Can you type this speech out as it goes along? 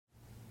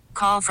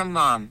call from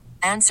mom.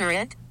 Answer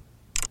it.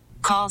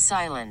 Call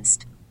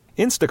silenced.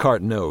 Instacart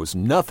knows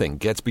nothing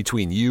gets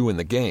between you and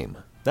the game.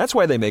 That's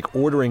why they make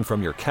ordering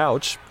from your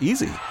couch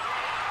easy.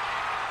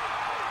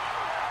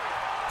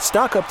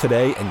 Stock up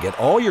today and get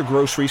all your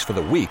groceries for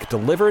the week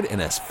delivered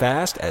in as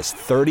fast as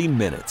 30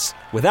 minutes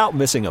without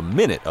missing a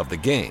minute of the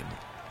game.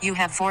 You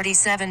have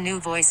 47 new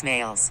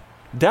voicemails.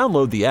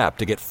 Download the app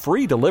to get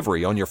free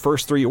delivery on your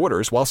first 3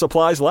 orders while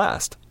supplies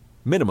last.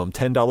 Minimum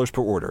 $10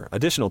 per order.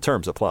 Additional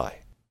terms apply.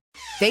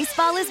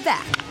 Baseball is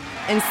back,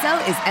 and so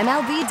is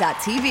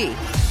MLB.tv.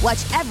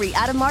 Watch every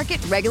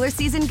out-of-market regular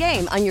season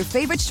game on your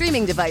favorite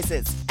streaming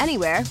devices,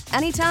 anywhere,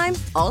 anytime,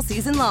 all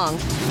season long.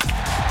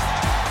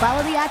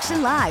 Follow the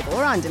action live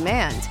or on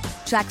demand.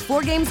 Track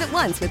 4 games at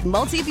once with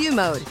multi-view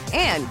mode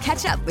and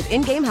catch up with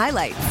in-game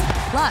highlights.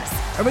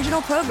 Plus,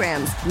 original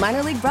programs,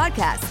 minor league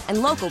broadcasts,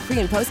 and local pre-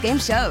 and post-game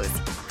shows.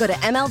 Go to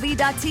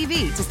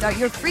MLB.tv to start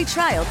your free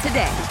trial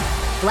today.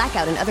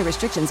 Blackout and other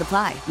restrictions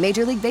apply.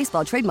 Major League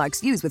Baseball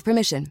trademarks used with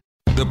permission.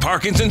 The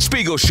Parkinson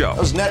Spiegel Show.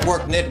 Those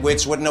network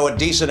nitwits wouldn't know a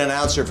decent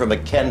announcer from a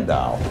Ken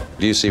doll.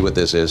 Do you see what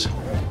this is?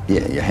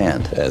 Yeah, your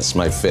hand. That's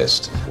my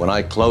fist. When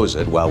I close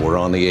it while we're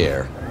on the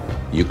air,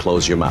 you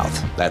close your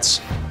mouth.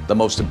 That's the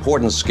most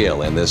important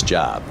skill in this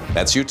job.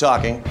 That's you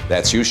talking.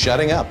 That's you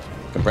shutting up.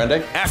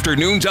 Comprende?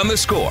 Afternoons on The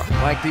Score.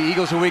 Like the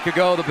Eagles a week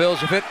ago, the Bills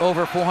have hit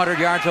over 400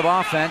 yards of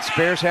offense.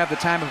 Bears have the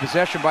time of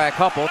possession by a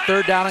couple.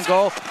 3rd down and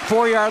goal.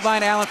 4-yard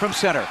line, Allen from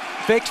center.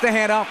 Fakes the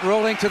handoff,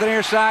 rolling to the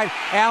near side.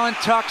 Allen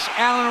tucks,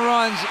 Allen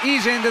runs.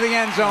 He's into the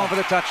end zone for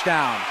the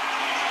touchdown.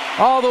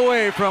 All the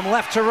way from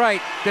left to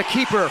right, the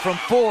keeper from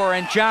 4,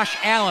 and Josh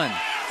Allen,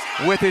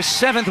 with his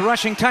 7th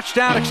rushing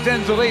touchdown,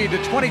 extends the lead to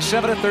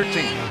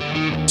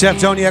 27-13. Jeff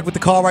Joniak with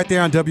the call right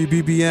there on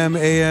WBBM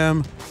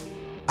AM.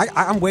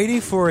 I'm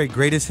waiting for a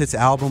greatest hits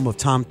album of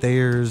Tom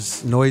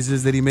Thayer's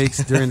noises that he makes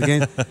during the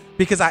game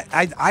because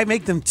I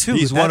make them too.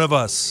 He's one of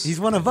us. He's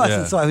one of us, yeah.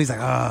 And so he's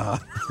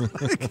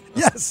like,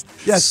 yes,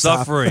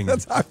 suffering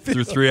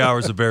through 3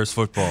 hours of Bears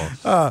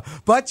football.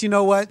 But you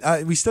know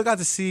what? We still got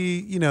to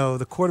see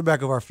the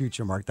quarterback of our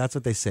future, Mark. That's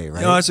what they say,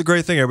 right? That's a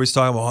great thing. Everybody's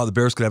talking about how the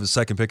Bears could have a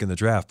 2nd pick in the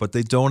draft, but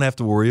they don't have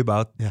to worry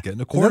about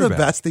getting a quarterback. Isn't that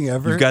the best thing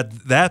ever? You've got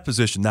that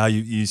position now.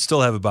 You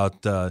still have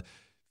about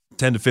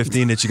 10 to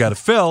 15 that you got to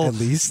fill at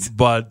least,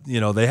 but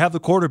they have the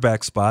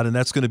quarterback spot, and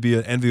that's going to be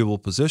an enviable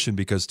position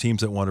because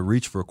teams that want to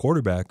reach for a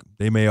quarterback,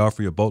 they may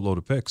offer you a boatload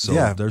of picks. So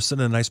they're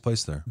sitting in a nice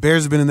place there.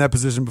 Bears have been in that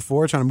position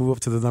before, trying to move up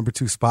to the number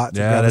 2 spot.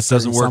 Yeah, that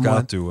doesn't work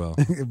out too well.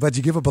 But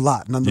you give up a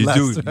lot, nonetheless.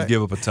 You do. Right? You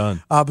give up a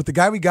ton. But the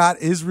guy we got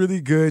is really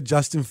good,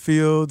 Justin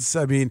Fields.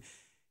 I mean,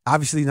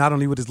 obviously not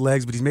only with his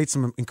legs, but he's made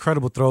some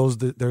incredible throws.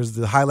 There's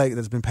the highlight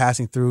that's been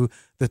passing through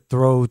the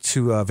throw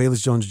to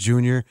Velus Jones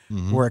Jr.,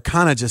 where it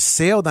kind of just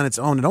sailed on its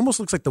own. It almost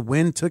looks like the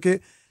wind took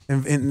it,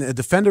 and the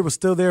defender was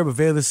still there, but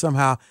Velus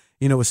somehow,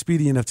 was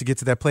speedy enough to get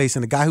to that place.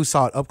 And the guy who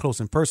saw it up close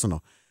and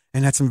personal,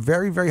 and had some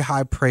very, very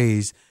high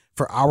praise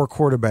for our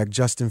quarterback,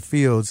 Justin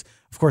Fields.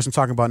 Of course, I'm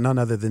talking about none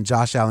other than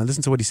Josh Allen.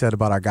 Listen to what he said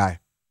about our guy.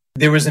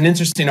 There was an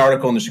interesting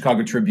article in the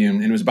Chicago Tribune,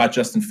 and it was about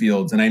Justin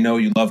Fields. And I know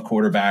you love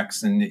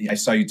quarterbacks, and I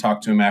saw you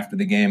talk to him after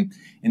the game.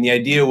 And the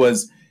idea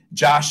was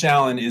Josh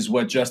Allen is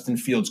what Justin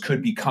Fields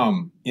could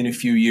become in a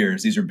few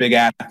years. These are big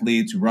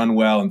athletes who run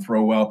well and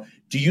throw well.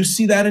 Do you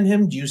see that in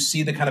him? Do you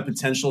see the kind of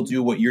potential to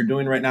do what you're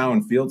doing right now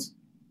in Fields?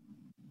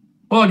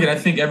 Well, again, I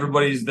think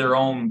everybody's their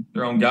own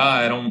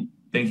guy. I don't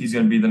think he's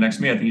going to be the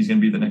next me. I think he's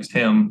going to be the next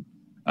him.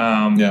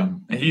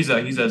 And he's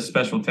a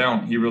special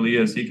talent. He really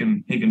is. He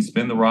can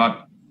spin the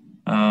rock.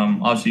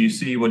 Obviously, you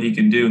see what he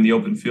can do in the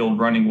open field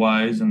running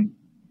wise. And,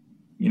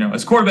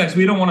 as quarterbacks,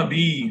 we don't want to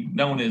be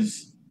known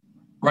as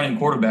running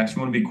quarterbacks.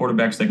 We want to be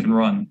quarterbacks that can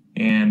run.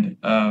 And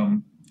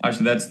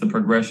obviously, that's the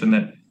progression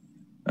that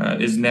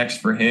is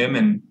next for him.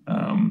 And,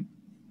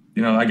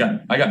 I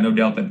got no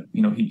doubt that,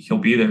 he'll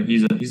be there.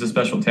 He's a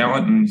special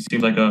talent, and he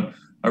seems like a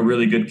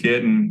really good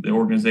kid, and the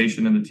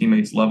organization and the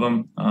teammates love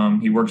him.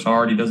 He works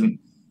hard. He doesn't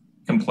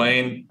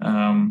complain.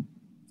 I'm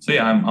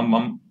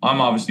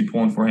obviously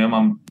pulling for him.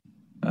 I'm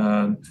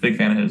a big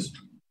fan of his.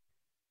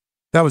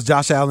 That was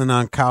Josh Allen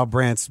on Kyle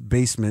Brandt's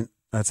Basement.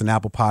 That's an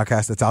Apple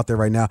podcast that's out there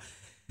right now.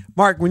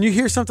 Mark, when you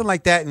hear something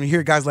like that and you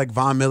hear guys like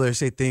Von Miller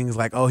say things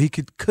like, he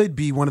could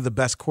be one of the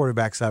best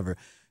quarterbacks ever,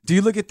 do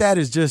you look at that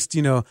as just,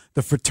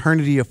 the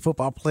fraternity of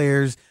football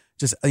players,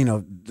 just,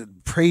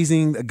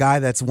 praising a guy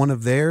that's one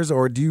of theirs,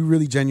 or do you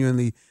really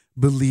genuinely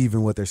believe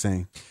in what they're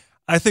saying?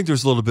 I think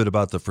there's a little bit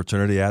about the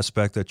fraternity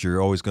aspect that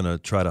you're always going to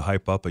try to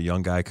hype up a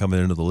young guy coming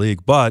into the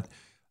league, but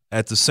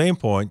at the same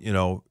point,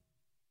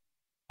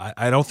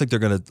 I don't think they're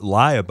going to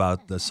lie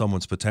about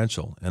someone's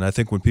potential. And I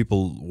think when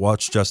people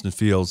watch Justin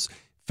Fields,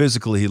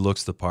 physically he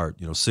looks the part.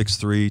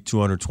 6'3",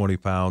 220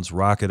 pounds,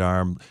 rocket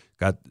arm,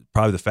 got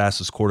probably the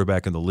fastest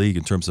quarterback in the league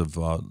in terms of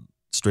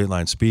straight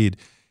line speed.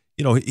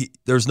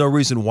 There's no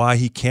reason why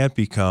he can't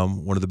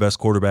become one of the best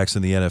quarterbacks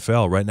in the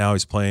NFL. Right now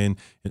he's playing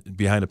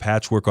behind a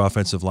patchwork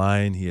offensive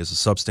line. He has a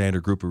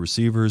substandard group of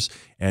receivers,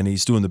 and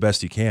he's doing the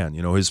best he can.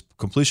 His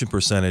completion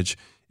percentage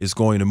is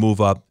going to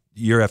move up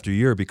year after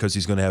year because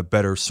he's going to have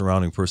better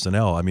surrounding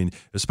personnel. I mean,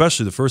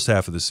 especially the first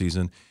half of the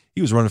season,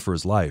 he was running for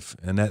his life,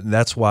 and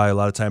that's why a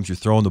lot of times you're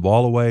throwing the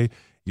ball away.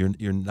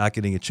 You're not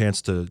getting a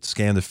chance to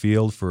scan the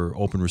field for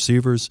open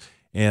receivers.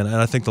 And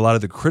I think a lot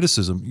of the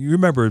criticism, you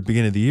remember at the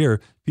beginning of the year,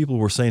 people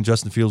were saying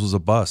Justin Fields was a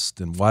bust,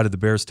 and why did the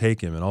Bears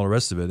take him, and all the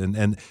rest of it.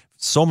 And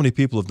so many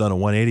people have done a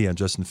 180 on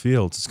Justin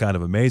Fields. It's kind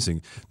of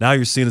amazing. Now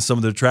you're seeing some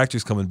of the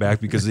detractors coming back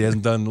because he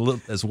hasn't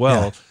done as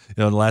well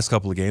in the last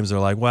couple of games. They're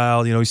like,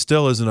 well, he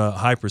still isn't a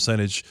high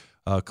percentage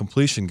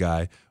completion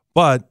guy.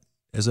 But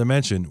as I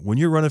mentioned, when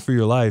you're running for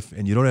your life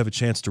and you don't have a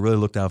chance to really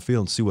look downfield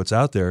and see what's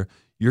out there,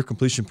 your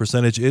completion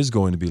percentage is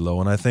going to be low.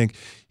 And I think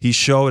he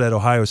showed at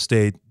Ohio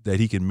State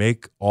that he can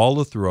make all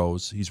the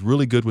throws. He's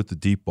really good with the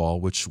deep ball,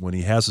 which when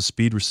he has a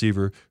speed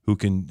receiver who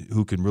can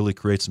really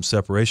create some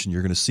separation,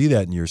 you're going to see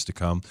that in years to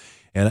come.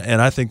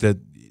 And I think that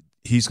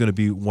he's going to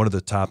be one of the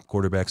top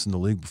quarterbacks in the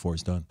league before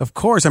he's done. Of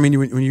course. I mean,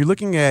 when you're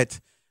looking at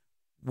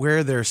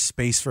where there's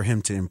space for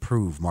him to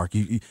improve, Mark,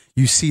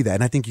 you see that.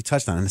 And I think you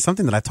touched on it. And it's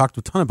something that I talked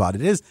a ton about.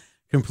 It is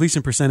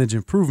completion percentage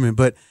improvement.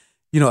 But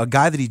a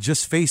guy that he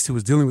just faced who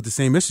was dealing with the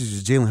same issues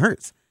is Jalen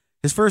Hurts.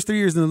 His first 3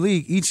 years in the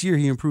league, each year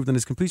he improved on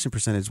his completion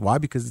percentage. Why?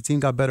 Because the team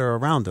got better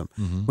around him.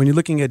 Mm-hmm. When you're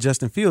looking at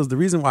Justin Fields, the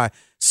reason why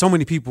so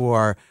many people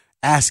are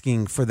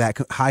asking for that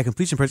high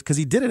completion percentage, because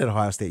he did it at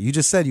Ohio State. You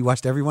just said you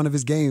watched every one of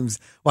his games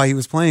while he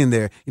was playing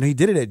there. He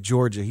did it at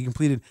Georgia. He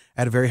completed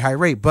at a very high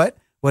rate. But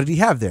what did he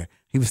have there?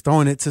 He was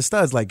throwing it to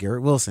studs like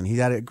Garrett Wilson. He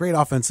had a great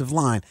offensive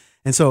line.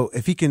 And so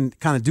if he can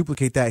kind of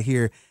duplicate that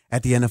here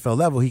at the NFL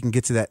level, he can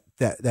get to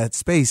that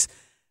space.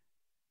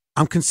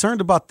 I'm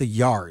concerned about the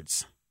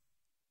yards.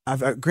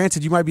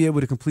 Granted, you might be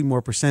able to complete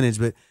more percentage,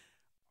 but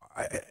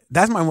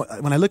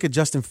when I look at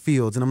Justin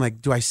Fields and I'm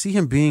like, do I see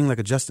him being like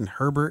a Justin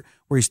Herbert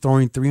where he's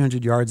throwing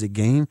 300 yards a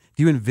game?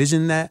 Do you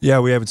envision that? Yeah,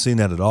 we haven't seen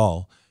that at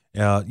all.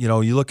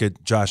 You look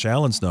at Josh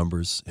Allen's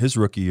numbers. His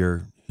rookie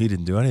year, he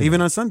didn't do anything. Even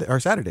on Sunday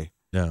or Saturday.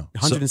 Yeah.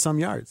 100 and some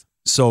yards.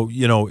 So,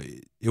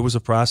 it was a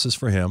process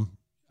for him.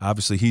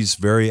 Obviously, he's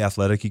very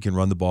athletic. He can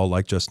run the ball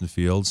like Justin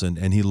Fields,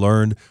 and he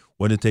learned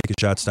when to take his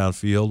shots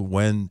downfield.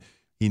 When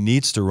he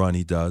needs to run,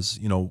 he does.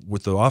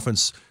 With the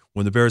offense,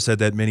 when the Bears had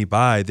that mini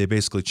bye, they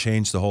basically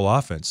changed the whole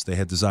offense. They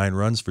had design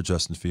runs for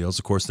Justin Fields.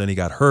 Of course, then he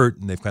got hurt,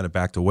 and they've kind of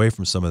backed away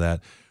from some of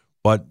that.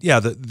 But, yeah,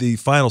 the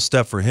final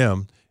step for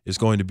him is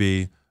going to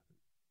be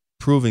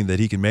proving that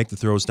he can make the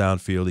throws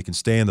downfield, he can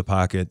stay in the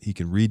pocket, he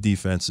can read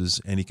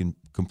defenses, and he can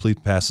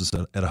complete passes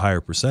at a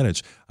higher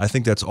percentage. I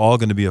think that's all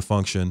going to be a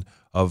function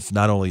of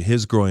not only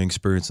his growing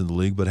experience in the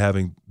league, but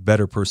having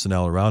better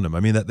personnel around him. I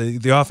mean,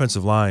 the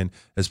offensive line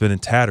has been in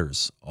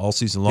tatters all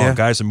season long. Yeah.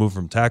 Guys have moved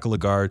from tackle to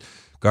guard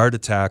to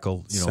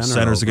tackle.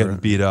 Centers are getting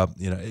beat up.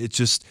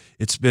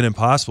 It's been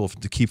impossible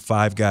to keep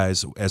five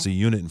guys as a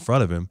unit in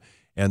front of him.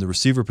 And the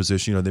receiver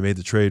position, they made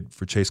the trade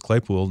for Chase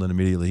Claypool, and then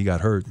immediately he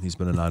got hurt, and he's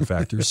been a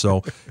non-factor.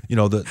 So,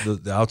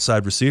 the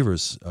outside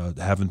receivers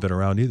haven't been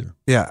around either.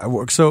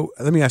 Yeah. So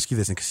let me ask you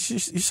this,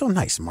 because you're so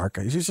nice, Mark.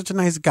 You're such a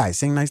nice guy,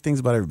 saying nice things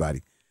about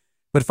everybody.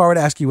 But if I were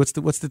to ask you, what's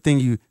the thing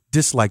you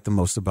dislike the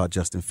most about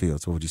Justin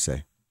Fields? What would you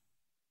say?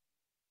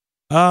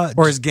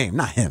 Or his game,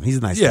 not him. He's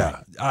a nice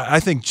guy. Yeah,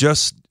 I think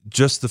just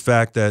the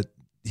fact that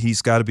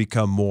he's got to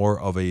become more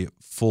of a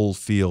full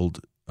field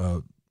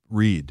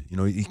read.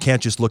 He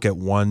can't just look at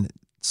one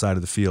side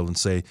of the field and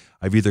say,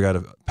 I've either got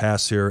to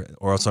pass here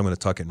or else I'm going to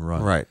tuck it and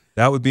run. Right.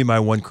 That would be my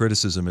one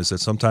criticism, is that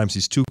sometimes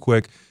he's too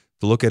quick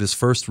to look at his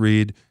first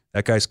read.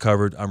 That guy's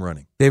covered. I'm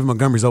running. David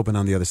Montgomery's open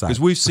on the other side. Because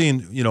we've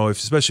seen,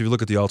 especially if you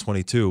look at the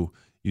All-22,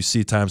 you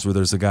see times where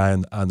there's a guy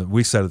on the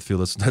weak side of the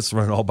field that's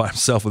running all by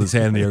himself with his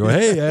hand in the air going,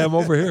 hey, I'm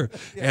over here.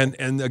 Yeah.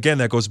 And again,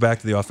 that goes back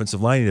to the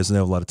offensive line. He doesn't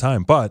have a lot of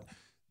time. But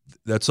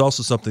that's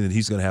also something that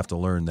he's going to have to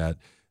learn, that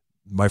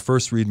my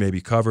first read may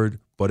be covered,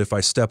 but if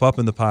I step up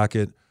in the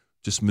pocket,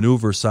 just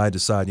maneuver side to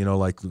side,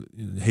 I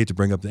hate to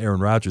bring up the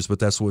Aaron Rodgers, but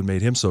that's what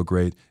made him so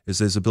great, is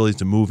his ability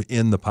to move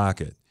in the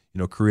pocket,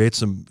 create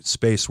some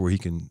space where he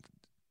can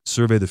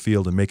survey the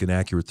field and make an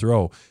accurate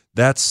throw.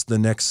 That's the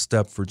next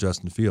step for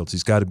Justin Fields.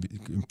 He's got to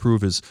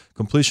improve his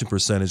completion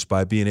percentage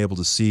by being able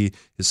to see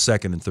his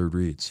second and third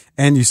reads.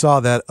 And you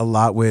saw that a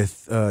lot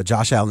with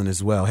Josh Allen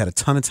as well. Had a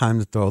ton of time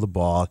to throw the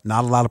ball,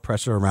 not a lot of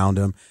pressure around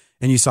him.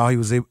 And you saw he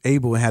was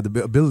able and had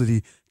the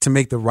ability to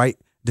make the right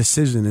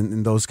decision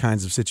in those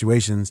kinds of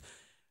situations.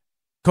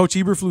 Coach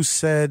Eberflus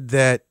said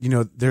that,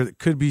 there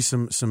could be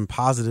some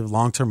positive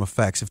long-term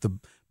effects if the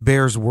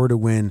Bears were to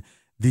win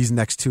these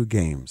next two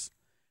games.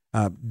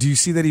 Do you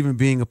see that even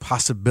being a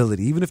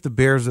possibility, even if the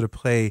Bears were to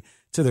play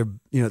to their,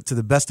 to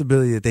the best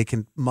ability that they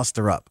can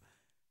muster up?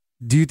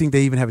 Do you think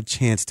they even have a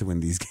chance to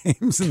win these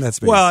games in that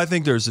space? Well, I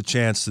think there's a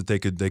chance that they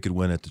could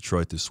win at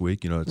Detroit this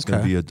week. It's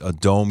going to be a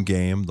dome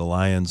game. The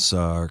Lions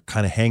are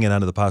kind of hanging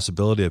on to the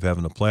possibility of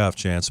having a playoff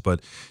chance,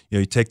 but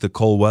you take the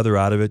cold weather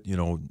out of it.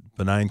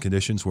 Benign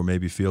conditions where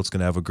maybe Fields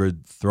can have a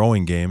good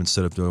throwing game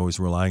instead of always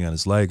relying on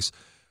his legs.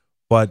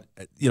 But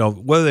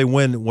whether they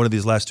win one of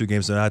these last 2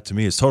 games or not, to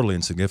me, is totally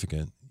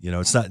insignificant.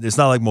 It's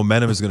not like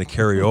momentum is going to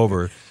carry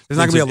over. There's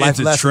not going to be a life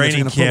lesson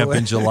training camp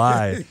in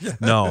July. Yeah.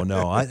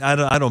 No,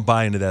 I don't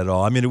buy into that at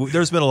all. I mean,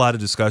 there's been a lot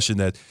of discussion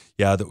that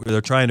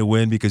they're trying to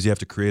win because you have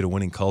to create a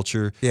winning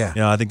culture. Yeah,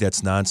 I think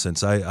that's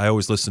nonsense. I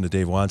always listen to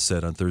Dave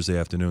Wanstead on Thursday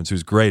afternoons,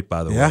 who's great,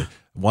 by the way.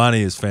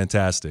 Wani is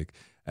fantastic,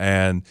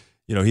 and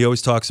he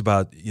always talks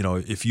about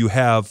if you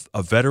have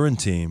a veteran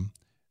team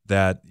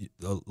that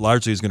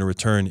largely is going to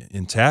return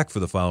intact for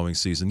the following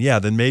season,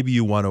 then maybe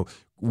you want to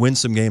win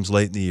some games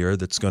late in the year.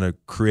 That's going to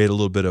create a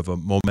little bit of a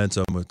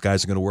momentum.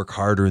 Guys are going to work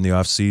harder in the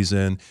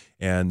offseason,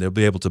 and they'll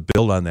be able to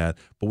build on that.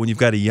 But when you've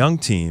got a young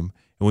team,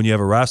 and when you have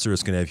a roster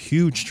that's going to have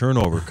huge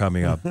turnover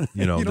coming up,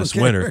 this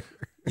winter,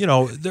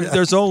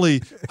 there's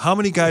only how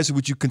many guys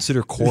would you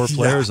consider core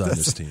players on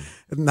this team?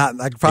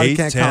 I probably 8,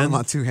 can't 10? count them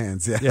on 2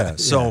 hands. Yeah.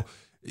 So,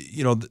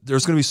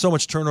 there's going to be so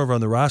much turnover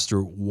on the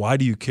roster. Why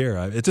do you care?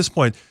 At this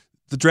point,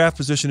 the draft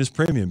position is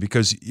premium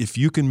because if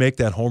you can make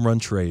that home run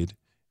trade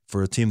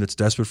for a team that's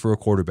desperate for a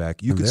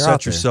quarterback, you can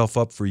set yourself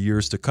up for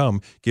years to come,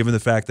 given the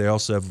fact they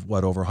also have,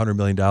 over $100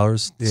 million to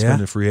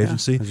spend in free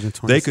agency.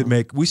 They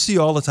could we see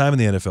all the time in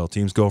the NFL,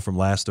 teams go from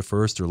last to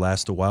first or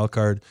last to wild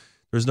card.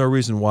 There's no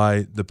reason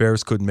why the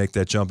Bears couldn't make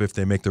that jump if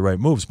they make the right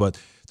moves, but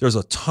there's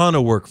a ton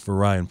of work for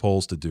Ryan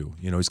Poles to do.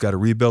 He's got to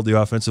rebuild the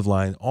offensive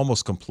line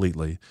almost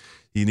completely.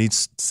 He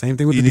needs same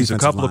thing with he the needs a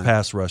defensive couple line. of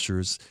pass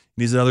rushers.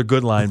 He needs another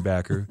good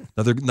linebacker.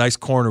 Another nice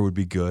corner would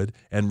be good,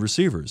 and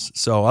receivers.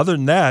 So other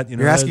than that,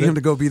 you're asking him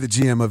to go be the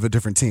GM of a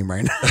different team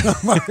right now.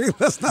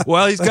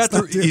 Well, he's got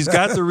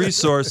the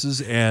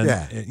resources, and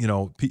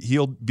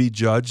he'll be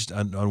judged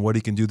on what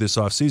he can do this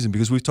offseason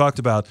because we've talked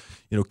about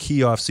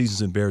key off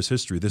seasons in Bears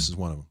history. This is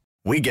one of them.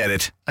 We get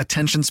it.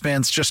 Attention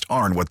spans just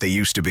aren't what they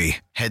used to be.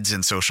 Heads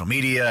in social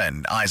media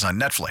and eyes on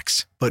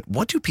Netflix. But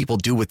what do people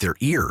do with their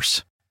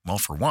ears? Well,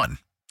 for one,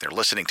 they're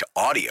listening to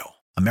audio.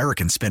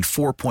 Americans spend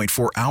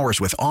 4.4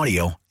 hours with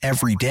audio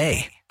every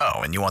day. Oh,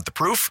 and you want the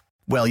proof?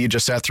 Well, you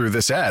just sat through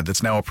this ad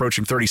that's now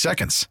approaching 30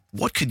 seconds.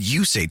 What could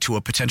you say to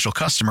a potential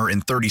customer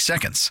in 30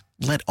 seconds?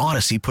 Let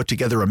Odyssey put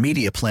together a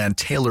media plan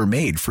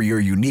tailor-made for your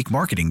unique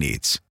marketing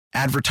needs.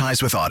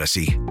 Advertise with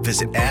Odyssey.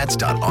 Visit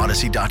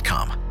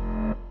ads.odyssey.com.